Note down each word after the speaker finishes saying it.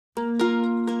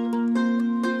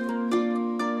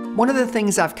One of the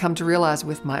things I've come to realize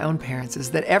with my own parents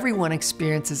is that everyone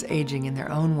experiences aging in their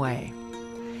own way.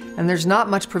 And there's not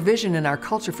much provision in our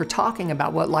culture for talking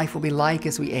about what life will be like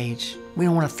as we age. We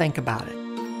don't want to think about it.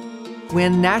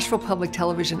 When Nashville Public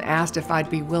Television asked if I'd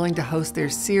be willing to host their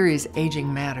series,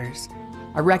 Aging Matters,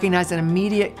 I recognized an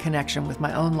immediate connection with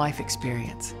my own life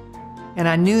experience. And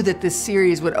I knew that this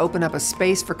series would open up a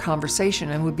space for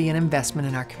conversation and would be an investment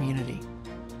in our community.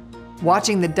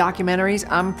 Watching the documentaries,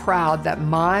 I'm proud that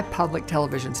my public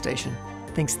television station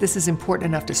thinks this is important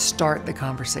enough to start the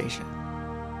conversation.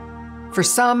 For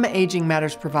some, Aging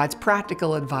Matters provides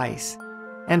practical advice,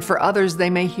 and for others,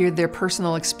 they may hear their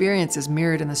personal experiences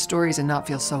mirrored in the stories and not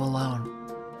feel so alone.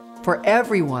 For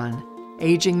everyone,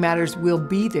 Aging Matters will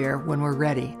be there when we're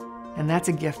ready, and that's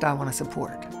a gift I want to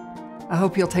support. I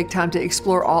hope you'll take time to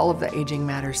explore all of the Aging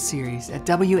Matters series at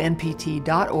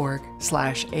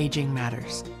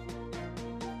WNPT.org/agingmatters.